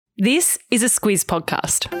This is a SQUIZ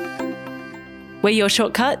podcast. We're your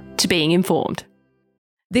shortcut to being informed.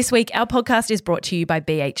 This week, our podcast is brought to you by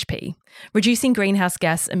BHP. Reducing greenhouse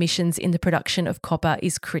gas emissions in the production of copper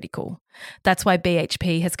is critical. That's why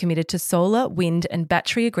BHP has committed to solar, wind and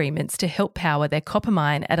battery agreements to help power their copper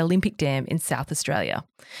mine at Olympic Dam in South Australia.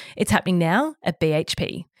 It's happening now at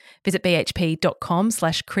BHP. Visit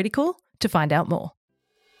bhp.com/critical to find out more.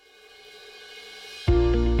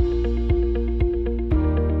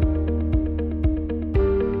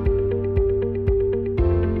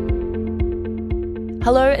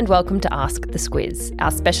 Hello and welcome to Ask the SQUIZ, our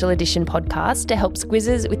special edition podcast to help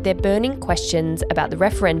squizzers with their burning questions about the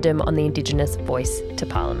referendum on the Indigenous voice to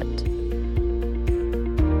Parliament.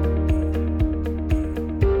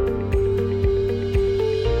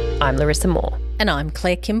 I'm Larissa Moore. And I'm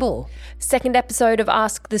Claire Kimball. Second episode of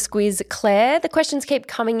Ask the SQUIZ. Claire, the questions keep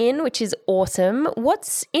coming in, which is awesome.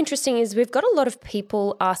 What's interesting is we've got a lot of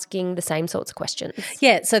people asking the same sorts of questions.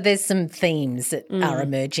 Yeah, so there's some themes that are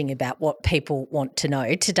emerging about what people want to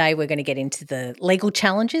know. Today we're going to get into the legal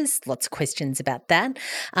challenges, lots of questions about that,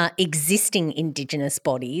 existing Indigenous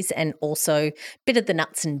bodies, and also a bit of the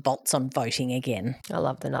nuts and bolts on voting again. I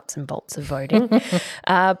love the nuts and bolts of voting.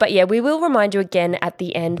 But yeah, we will remind you again at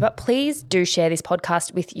the end, but please do share this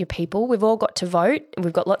podcast with your people. We've all got to vote.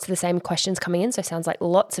 We've got lots of the same questions coming in, so it sounds like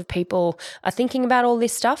lots of people are thinking about all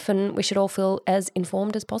this stuff and we should all feel as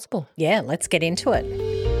informed as possible. Yeah, let's get into it.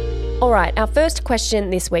 All right, our first question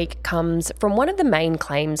this week comes from one of the main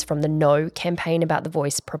claims from the No campaign about the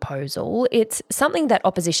Voice proposal. It's something that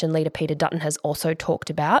opposition leader Peter Dutton has also talked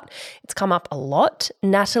about. It's come up a lot.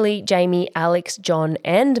 Natalie, Jamie, Alex, John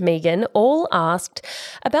and Megan all asked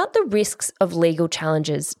about the risks of legal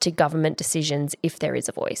challenges to government decisions if there is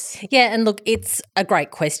a voice. Yeah, and look, it's a great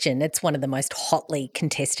question. It's one of the most hotly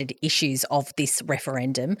contested issues of this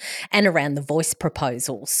referendum and around the Voice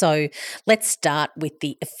proposal. So let's start with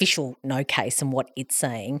the official No case and what it's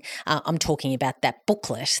saying. I'm talking about that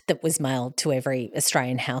booklet that was mailed to every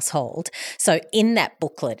Australian household. So in that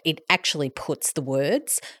booklet, it actually puts the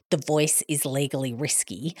words, "The voice is legally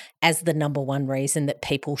risky," as the number one reason that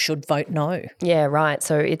people should vote no. Yeah, right.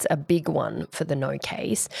 So it's a big one for the No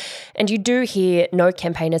case. And you do hear No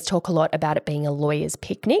campaigners talk a lot about it being a lawyer's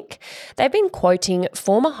picnic. They've been quoting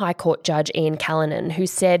former High Court Judge Ian Callanan, who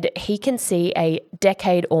said he can see a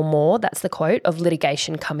decade or more, that's the quote, of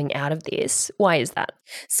litigation coming out of this. Why is that?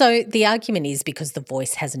 So the argument is because the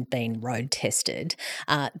voice hasn't been road tested,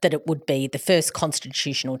 that it would be the first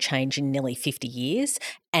constitutional change in nearly 50 years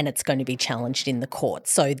and it's going to be challenged in the court.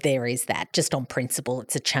 So there is that. Just on principle,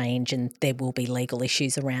 it's a change and there will be legal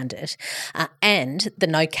issues around it. And the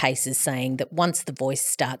No case is saying that once the voice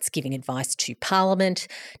starts giving advice to Parliament,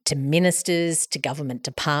 to ministers, to government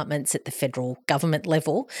departments at the federal government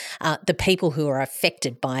level, the people who are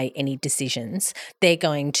affected by any decisions, they're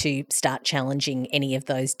going to start challenging any of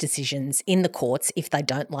those decisions in the courts if they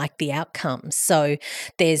don't like the outcomes. So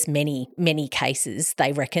there's many, many cases,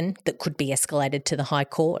 they reckon, that could be escalated to the High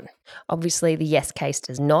Court. Obviously, the Yes case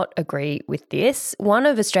does not agree with this. One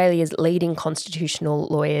of Australia's leading constitutional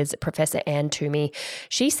lawyers, Professor Anne Toomey,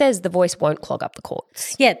 she says the voice won't clog up the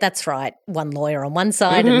courts. Yeah, that's right. One lawyer on one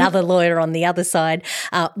side, another lawyer on the other side.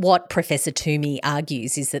 What Professor Toomey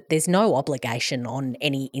argues is that there's no obligation on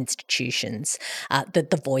any institutions that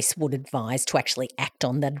the voice would advise to actually act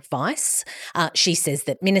on that advice. She says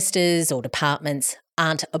that ministers or departments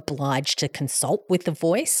aren't obliged to consult with the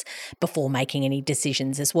voice before making any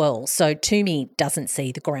decisions as well. So Toomey doesn't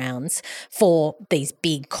see the grounds for these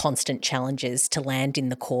big constant challenges to land in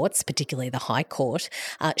the courts, particularly the High Court.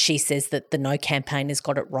 She says that the No campaign has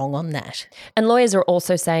got it wrong on that. And lawyers are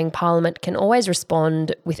also saying Parliament can always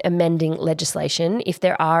respond with amending legislation if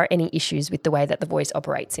there are any issues with the way that the voice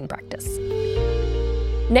operates in practice.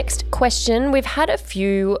 Next question. We've had a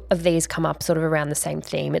few of these come up sort of around the same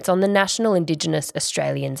theme. It's on the National Indigenous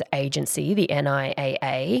Australians Agency, the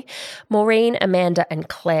NIAA. Maureen, Amanda and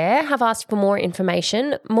Claire have asked for more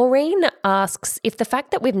information. Maureen asks if the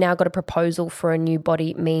fact that we've now got a proposal for a new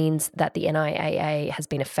body means that the NIAA has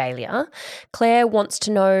been a failure. Claire wants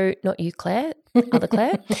to know, not you Claire, other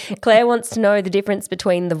Claire. Claire wants to know the difference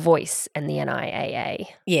between the voice and the NIAA.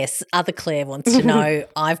 Yes, other Claire wants to know.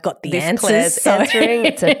 I've got the this answers. Claire's answering.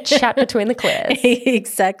 It's a chat between the Claires.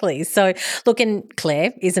 Exactly. So, look, and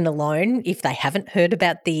Claire isn't alone if they haven't heard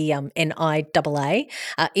about the NIAA.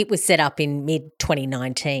 It was set up in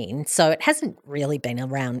mid-2019, so it hasn't really been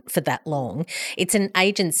around for that long. It's an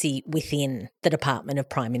agency within the Department of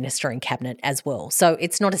Prime Minister and Cabinet as well. So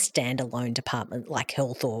it's not a standalone department like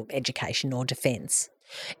health or education or defence.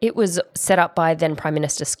 It was set up by then Prime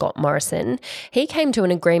Minister Scott Morrison. He came to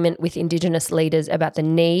an agreement with Indigenous leaders about the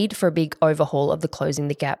need for a big overhaul of the Closing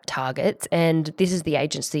the Gap targets, and this is the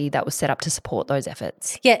agency that was set up to support those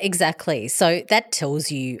efforts. Yeah, exactly. So that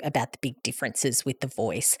tells you about the big differences with the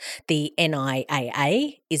voice. The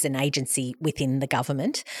NIAA is an agency within the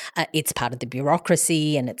government. It's part of the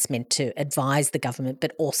bureaucracy and it's meant to advise the government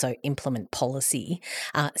but also implement policy.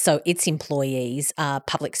 So its employees are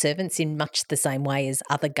public servants in much the same way as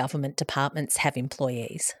other government departments have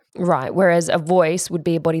employees. Right, whereas a voice would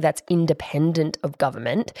be a body that's independent of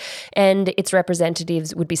government and its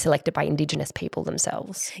representatives would be selected by Indigenous people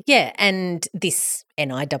themselves. Yeah, and this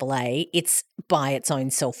NIAA, it's by its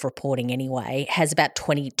own self-reporting anyway, has about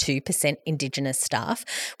 22% Indigenous staff,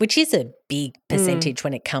 which is a big percentage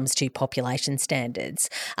when it comes to population standards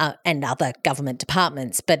and other government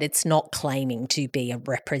departments, but it's not claiming to be a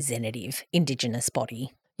representative Indigenous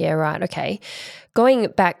body. Yeah, right. Okay. Going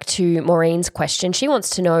back to Maureen's question, she wants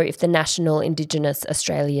to know if the National Indigenous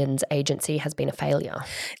Australians Agency has been a failure.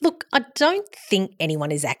 Look, I don't think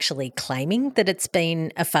anyone is actually claiming that it's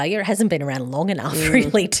been a failure. It hasn't been around long enough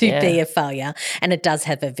really to be a failure, and it does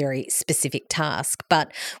have a very specific task,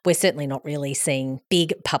 but we're certainly not really seeing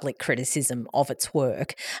big public criticism of its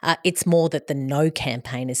work. It's more that the No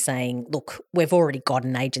campaign is saying, look, we've already got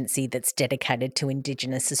an agency that's dedicated to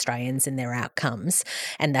Indigenous Australians and their outcomes,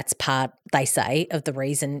 and that's part, they say, of the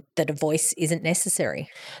reason that a voice isn't necessary.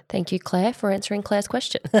 Thank you, Claire, for answering Claire's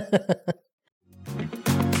question.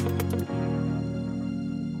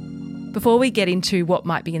 Before we get into what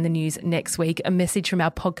might be in the news next week, a message from our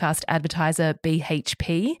podcast advertiser,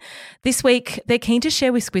 BHP. This week, they're keen to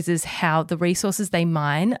share with SQUIZers how the resources they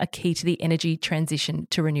mine are key to the energy transition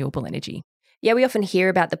to renewable energy. Yeah, we often hear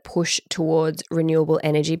about the push towards renewable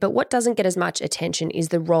energy, but what doesn't get as much attention is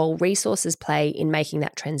the role resources play in making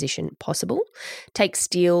that transition possible. Take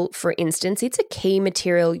steel, for instance. It's a key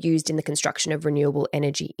material used in the construction of renewable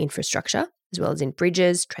energy infrastructure, as well as in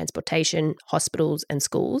bridges, transportation, hospitals and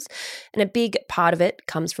schools. And a big part of it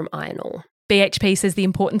comes from iron ore. BHP says the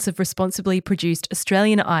importance of responsibly produced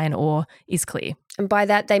Australian iron ore is clear. And by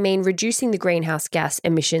that, they mean reducing the greenhouse gas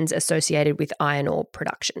emissions associated with iron ore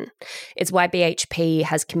production. It's why BHP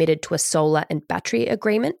has committed to a solar and battery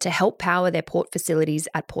agreement to help power their port facilities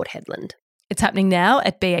at Port Hedland. It's happening now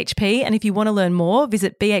at BHP, and if you want to learn more,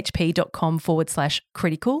 visit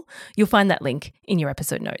bhp.com/critical. You'll find that link in your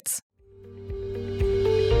episode notes.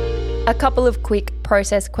 A couple of quick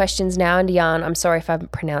process questions now, and Ian, I'm sorry if I'm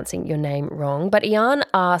pronouncing your name wrong, but Ian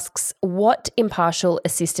asks what impartial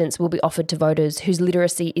assistance will be offered to voters whose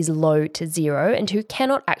literacy is low to zero and who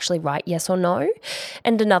cannot actually write yes or no?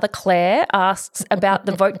 And another Claire asks about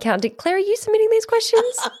the vote counting. Claire, are you submitting these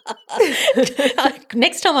questions?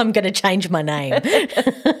 Next time I'm going to change my name.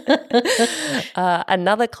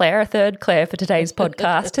 Another Claire, a third Claire for today's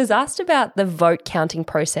podcast, has asked about the vote counting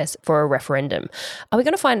process for a referendum. Are we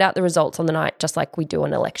going to find out the results on the night just like we do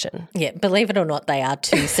an election? Yeah, believe it or not, they are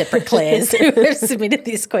two separate Claires who have submitted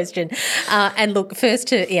this question. And look, first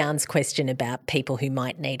to Ian's question about people who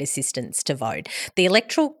might need assistance to vote. The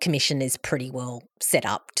Electoral Commission is pretty well set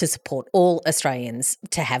up to support all Australians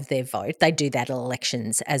to have their vote. They do that at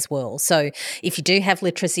elections as well. So if you do have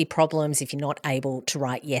literacy problems, if you're not able to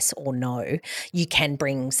write yes or no, you can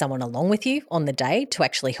bring someone along with you on the day to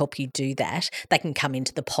actually help you do that. They can come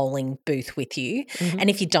into the polling booth with you. Mm-hmm.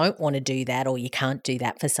 And if you don't want to do that or you can't do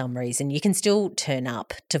that for some reason, you can still turn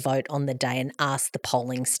up to vote on the day and ask the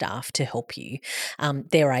polling staff to help you.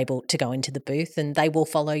 They're able to go into the booth and they will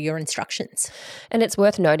follow your instructions. And it's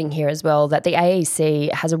worth noting here as well that the AEC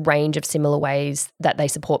has a range of similar ways that they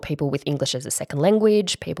support people with English as a second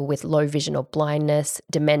language, people with low vision or blindness,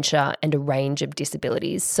 dementia, and a range of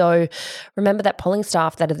disabilities. So remember that polling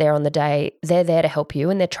staff that are there on the day, they're there to help you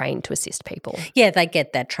and they're trained to assist people. Yeah, they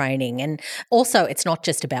get that training. And also it's not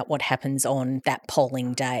just about what happens on that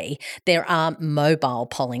polling day. There are mobile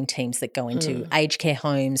polling teams that go into aged care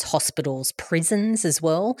homes, hospitals, prisons as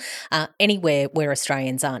well, anywhere where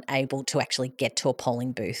Australians aren't able to actually get to a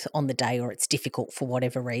polling booth on the day or it's difficult for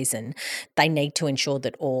whatever reason. They need to ensure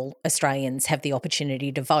that all Australians have the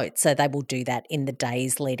opportunity to vote. So they will do that in the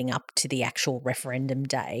days leading up to the actual referendum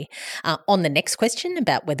day. On the next question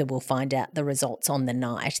about whether we'll find out the results on the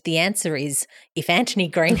night, the answer is if Anthony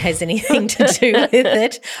Green has anything to do with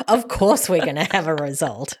it, of course we're going to have a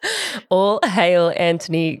result. All hail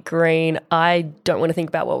Anthony Green. I don't want to think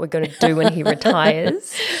about what we're going to do when he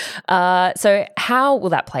retires. So how will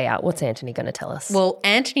that play out? What's Anthony going to tell us? Well,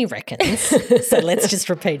 Anthony reckons so let's just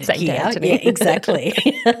repeat it here. Yeah, exactly.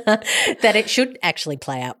 That it should actually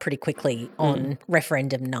play out pretty quickly on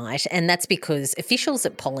referendum night, and that's because officials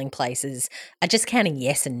at polling places are just counting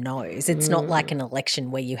yes and no's. It's not like an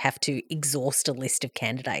election where you have to exhaust a list of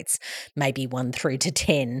candidates, maybe 1 through to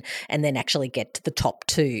 10, and then actually get to the top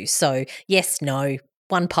 2. So yes, no,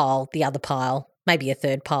 one pile, the other pile, maybe a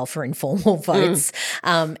third pile for informal votes.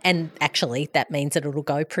 And actually that means that it'll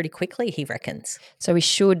go pretty quickly, he reckons. So we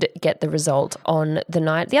should get the result on the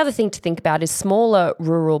night. The other thing to think about is smaller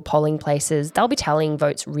rural polling places, they'll be tallying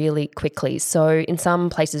votes really quickly. So in some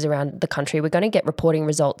places around the country, we're going to get reporting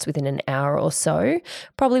results within an hour or so.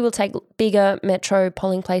 Probably will take bigger metro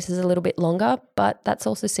polling places a little bit longer, but that's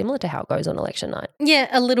also similar to how it goes on election night. Yeah,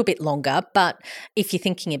 a little bit longer. But if you're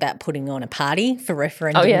thinking about putting on a party for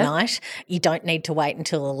referendum night, you don't need to wait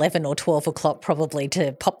until 11 or 12 o'clock probably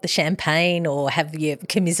to pop the champagne or have your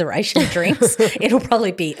commiseration drinks. It'll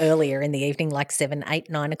probably be earlier in the evening, like 7, 8,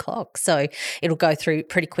 9 o'clock. So it'll go through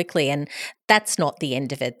pretty quickly. And that's not the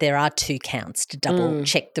end of it. There are 2 counts to double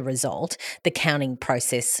check the result. The counting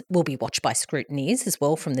process will be watched by scrutineers as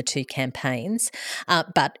well from the 2 campaigns.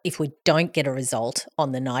 But if we don't get a result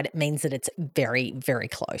on the night, it means that it's very, very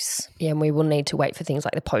close. Yeah, and we will need to wait for things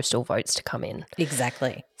like the postal votes to come in.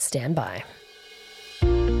 Exactly. Stand by.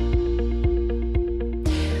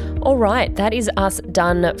 All right, that is us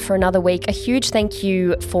done for another week. A huge thank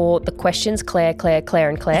you for the questions, Claire,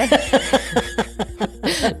 and Claire.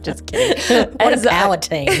 Just kidding. What a power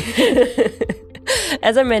team.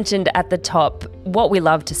 As I mentioned at the top, what we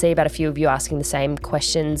love to see about a few of you asking the same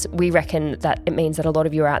questions, we reckon that it means that a lot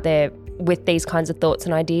of you are out there with these kinds of thoughts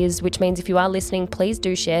and ideas, which means if you are listening, please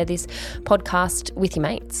do share this podcast with your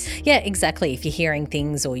mates. Yeah, exactly. If you're hearing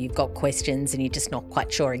things or you've got questions and you're just not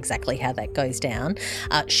quite sure exactly how that goes down,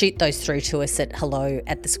 shoot those through to us at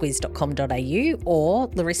hello@thesquiz.com.au, or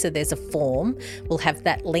Larissa, there's a form. We'll have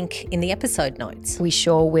that link in the episode notes. We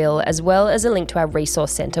sure will, as well as a link to our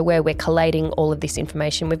resource centre where we're collating all of this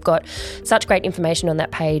information. We've got such great information on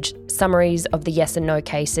that page, summaries of the yes and no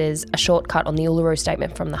cases, a shortcut on the Uluru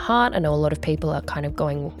Statement from the Heart. I know a lot of people are kind of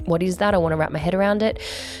going, what is that? I want to wrap my head around it.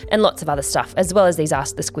 And lots of other stuff, as well as these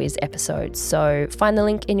Ask the Squiz episodes. So find the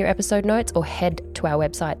link in your episode notes or head to our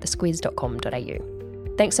website,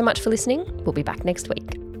 thesquiz.com.au. Thanks so much for listening. We'll be back next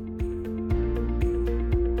week.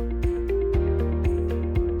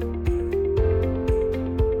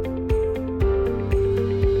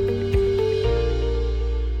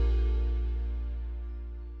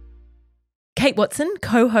 Kate Watson,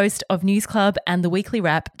 co-host of News Club and The Weekly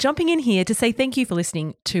Wrap, jumping in here to say thank you for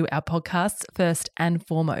listening to our podcasts first and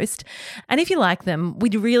foremost. And if you like them,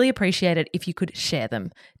 we'd really appreciate it if you could share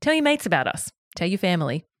them. Tell your mates about us. Tell your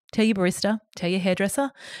family. Tell your barista. Tell your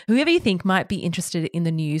hairdresser. Whoever you think might be interested in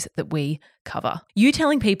the news that we cover. You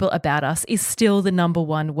telling people about us is still the number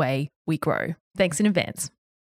one way we grow. Thanks in advance.